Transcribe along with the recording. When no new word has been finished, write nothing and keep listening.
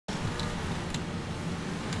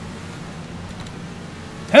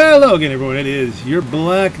Hello again, everyone. It is your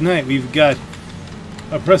Black Knight. We've got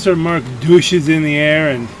Oppressor Mark douches in the air,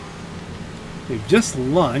 and they've just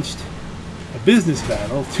launched a business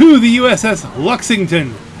battle to the USS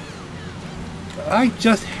Luxington. I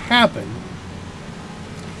just happen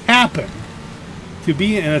to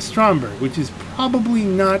be in a Stromberg, which is probably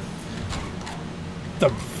not the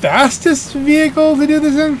fastest vehicle to do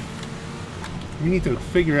this in. We need to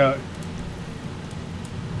figure out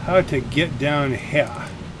how to get down here.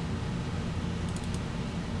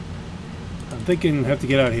 I'm thinking I have to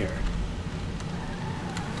get out here.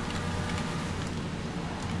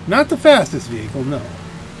 Not the fastest vehicle, no.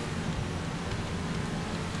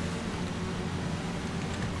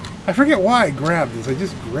 I forget why I grabbed this. I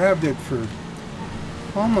just grabbed it for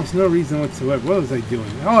almost no reason whatsoever. What was I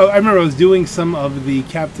doing? Oh, I remember I was doing some of the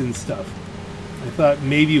captain stuff. I thought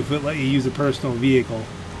maybe if it let you use a personal vehicle,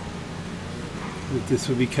 that this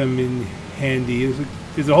would become in handy.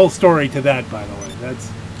 There's a whole story to that, by the way.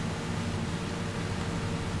 That's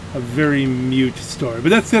a very mute story, but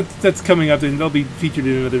that's coming up, and they'll be featured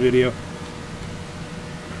in another video.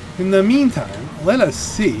 In the meantime, let us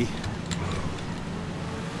see.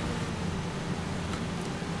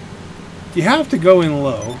 You have to go in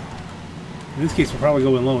low. In this case, we'll probably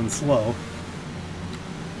go in low and slow.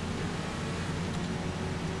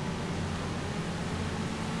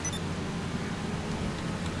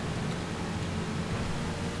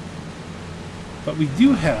 But we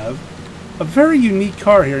do have a very unique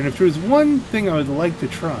car here, and if there's one thing I would like to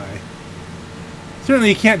try, certainly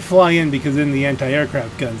you can't fly in because then the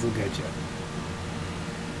anti-aircraft guns will get you.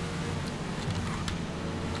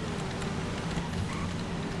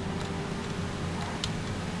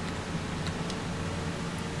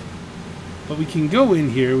 But we can go in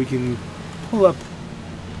here, we can pull up.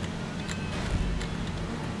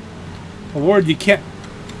 Award you can't.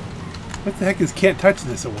 What the heck is can't touch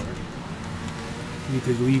this award?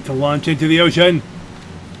 We need to launch into the ocean.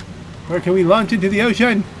 Where can we launch into the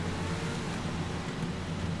ocean?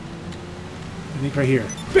 I think right here.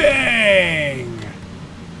 Bang!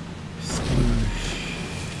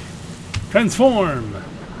 Transform!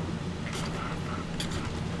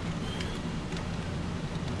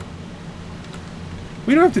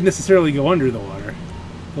 We don't have to necessarily go under the water,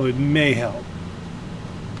 though it may help.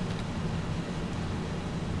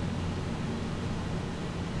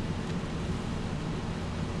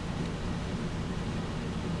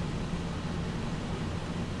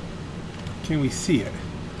 Can we see it?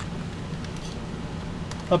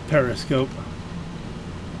 Up periscope.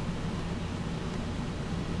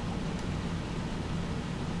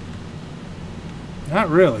 Not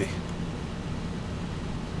really.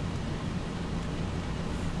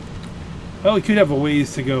 Well, we could have a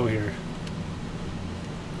ways to go here.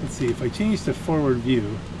 Let's see, if I change to forward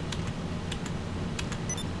view.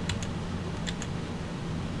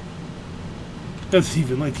 Doesn't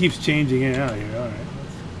even, like, keeps changing in and out here. Alright.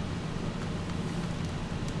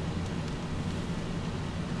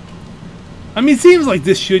 I mean, it seems like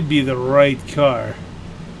this should be the right car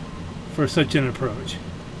for such an approach.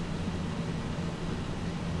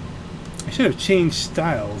 I should have changed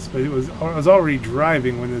styles, but I was already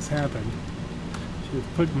driving when this happened. Should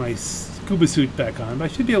have put my scuba suit back on, but I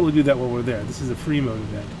should be able to do that while we're there. This is a free mode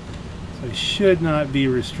event, so I should not be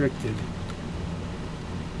restricted.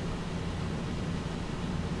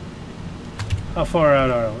 How far out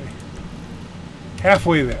are we?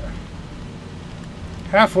 Halfway there.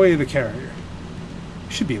 Halfway to the carrier.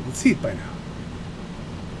 Should be able to see it by now.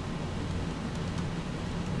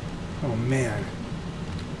 Oh man.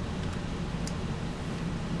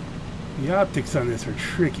 The optics on this are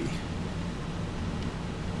tricky.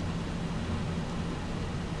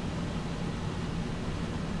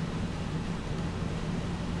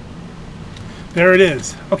 There it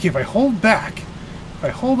is. Okay, if I hold back, if I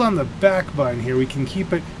hold on the back button here, we can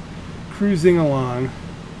keep it cruising along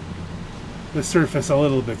the surface a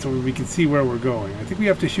little bit so we can see where we're going. I think we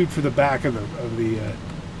have to shoot for the back of the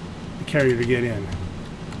carrier to get in.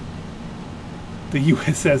 The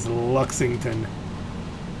USS Luxington.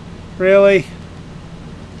 Really?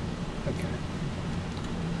 Okay.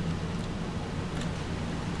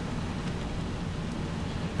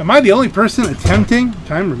 Am I the only person attempting?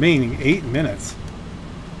 Time remaining 8 minutes.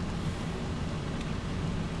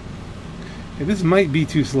 Okay, this might be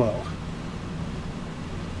too slow.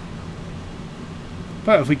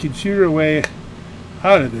 But if we could shoot our way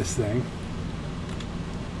out of this thing,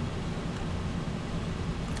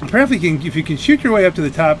 apparently if you can shoot your way up to the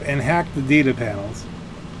top and hack the data panels,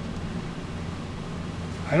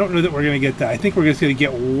 I don't know that we're going to get that. I think we're just going to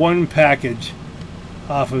get one package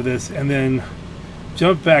off of this and then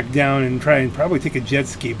jump back down and try and probably take a jet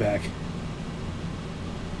ski back.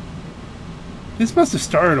 This must have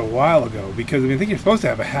started a while ago, because I mean, I think you're supposed to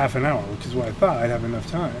have a half an hour, which is what I thought I'd have enough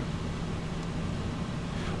time.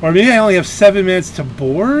 Or maybe I only have 7 minutes to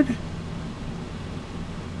board?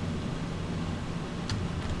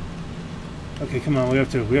 Okay, come on, we have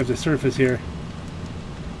to surface here.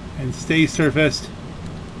 And stay surfaced.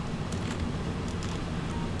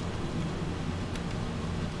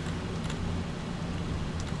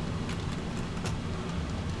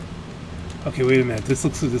 Okay, wait a minute. This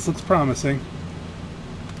looks promising.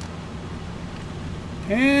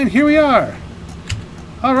 And here we are.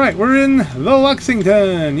 All right, we're in the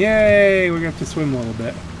Luxington. Yay! We're gonna have to swim a little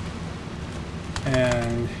bit.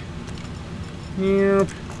 And yep.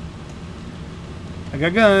 I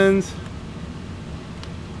got guns.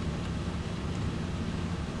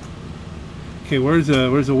 Okay, where's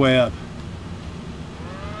the way up?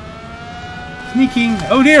 Sneaking.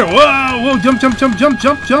 Oh dear! Whoa! Whoa! Jump! Jump! Jump! Jump!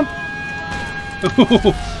 Jump! Jump!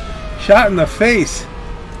 Ooh, shot in the face.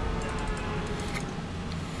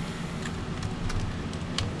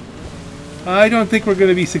 I don't think we're going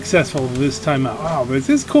to be successful this time out. Oh, but this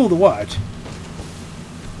is cool to watch.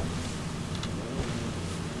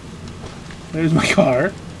 There's my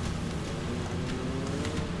car.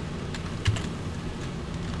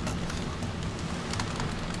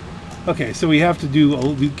 Okay, so we have to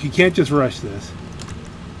do... You can't just rush this.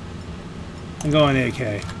 I'm going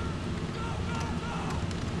AK.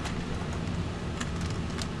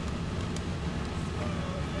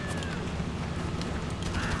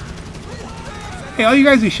 Hey, all you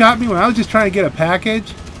guys who shot me when I was just trying to get a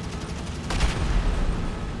package.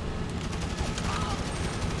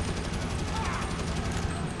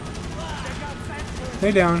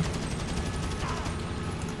 Stay down.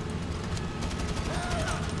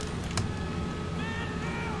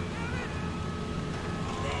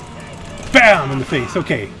 Bam! In the face.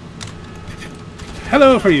 Okay.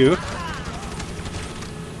 Hello for you.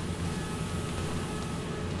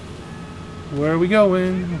 Where are we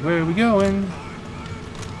going? Where are we going?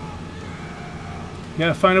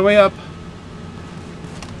 Gotta find a way up.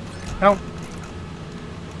 Ow.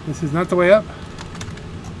 This is not the way up.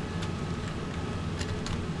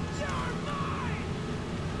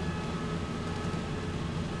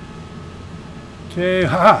 Okay,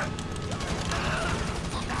 haha.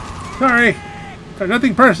 Sorry.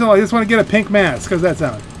 Nothing personal, I just want to get a pink mask. How's that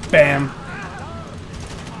sound? Bam.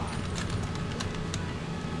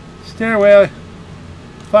 Stairway.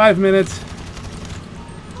 5 minutes.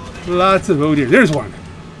 Lots of... Oh dear, there's one.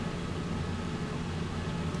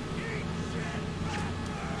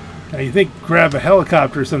 Now you think grab a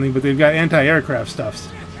helicopter or something, but they've got anti-aircraft stuffs.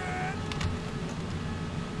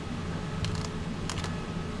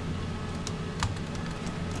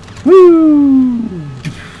 Woo!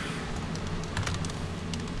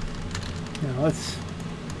 Now let's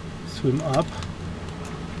swim up.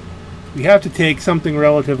 We have to take something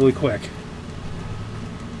relatively quick.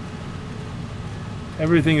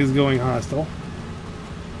 Everything is going hostile.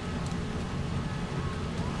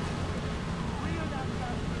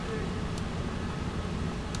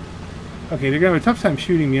 Okay, they're gonna have a tough time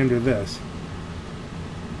shooting me under this.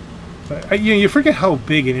 But you know, you forget how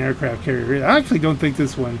big an aircraft carrier is. I actually don't think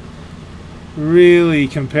this one really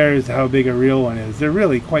compares to how big a real one is. They're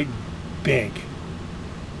really quite big.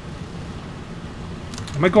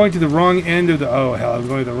 Am I going to the wrong end of the... Oh, hell, I'm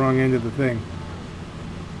going to the wrong end of the thing.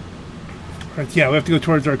 Right, yeah, we have to go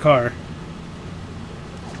towards our car.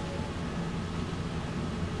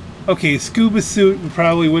 Okay, scuba suit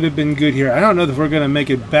probably would have been good here. I don't know if we're going to make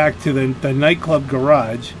it back to the nightclub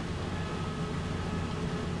garage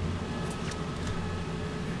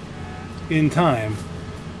in time.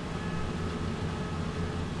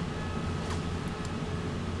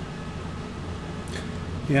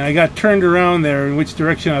 Yeah, I got turned around there in which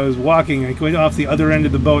direction I was walking. I went off the other end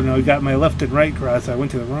of the boat and I got my left and right cross. I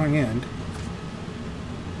went to the wrong end.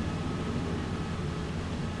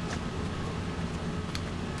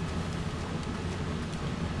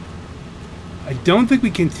 I don't think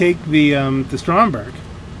we can take the Stromberg.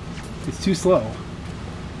 It's too slow.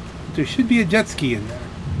 But there should be a jet ski in there.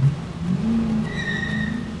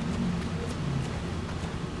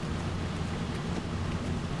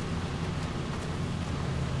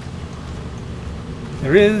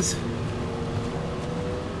 There is.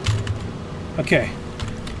 Okay.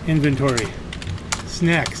 Inventory.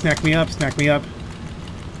 Snack. Snack me up. Snack me up.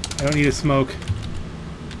 I don't need a smoke.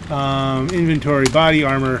 Inventory. Body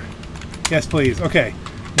armor. Yes, please. Okay.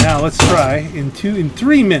 Now let's try in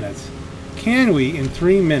 3 minutes. Can we in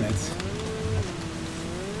 3 minutes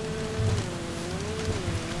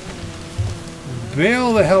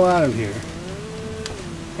bail the hell out of here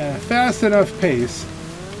at a fast enough pace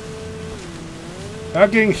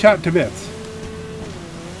without getting shot to bits.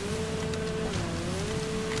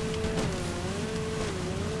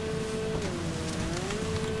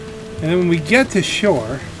 And then when we get to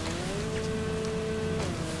shore,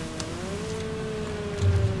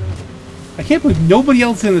 I can't believe nobody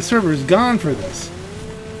else in the server is gone for this.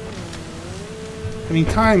 I mean,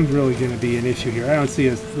 time's really going to be an issue here. I don't see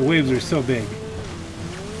us. The waves are so big.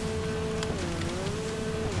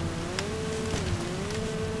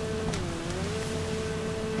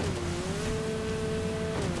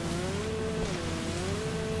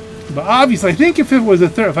 But obviously, I think if it was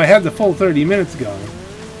if I had the full 30 minutes going,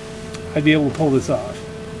 I'd be able to pull this off.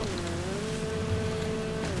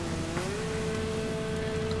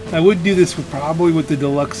 I would do this probably with the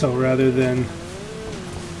Deluxo rather than,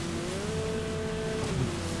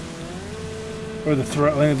 or the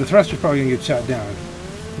thruster's probably gonna get shot down.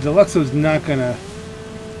 The Deluxo's not gonna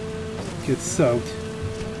get soaked,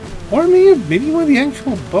 or maybe one of the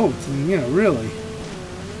actual boats. And you know, really,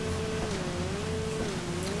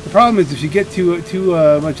 the problem is if you get too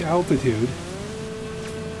much altitude.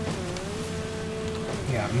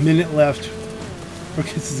 Yeah, a minute left.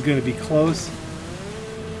 This is gonna be close.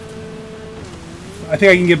 I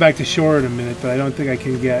think I can get back to shore in a minute, but I don't think I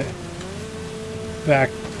can get back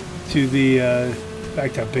to the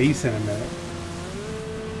back to base in a minute.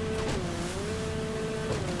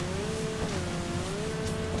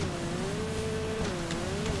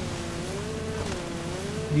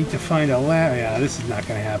 Need to find a land. Yeah, this is not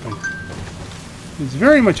going to happen. It's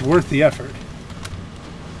very much worth the effort.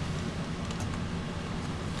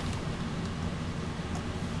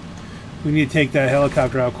 We need to take that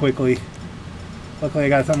helicopter out quickly. Luckily I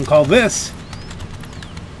got something called this.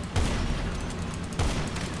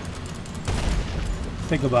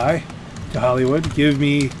 Say goodbye to Hollywood. Give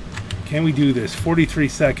me... Can we do this? 43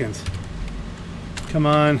 seconds. Come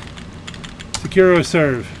on. Securo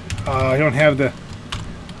serve. I don't have the...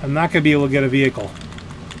 I'm not going to be able to get a vehicle.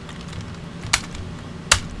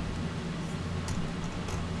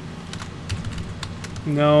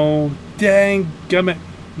 No. Dang gummit.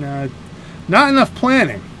 No, not enough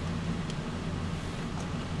planning.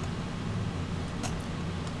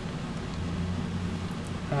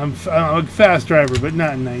 I'm a fast driver, but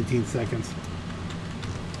not in 19 seconds.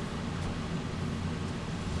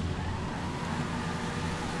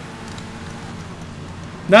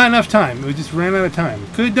 Not enough time. We just ran out of time.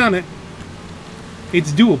 Could have done it.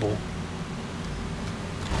 It's doable.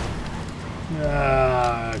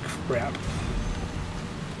 Ah, crap.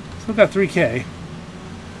 Still got 3K.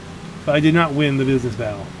 But I did not win the business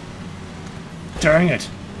battle. Dang it.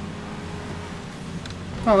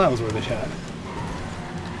 Oh, that was worth a shot.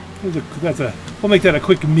 We'll make that a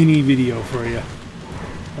quick mini video for you.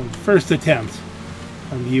 On first attempt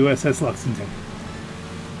on the USS Luxington.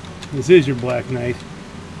 This is your Black Knight.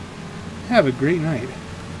 Have a great night.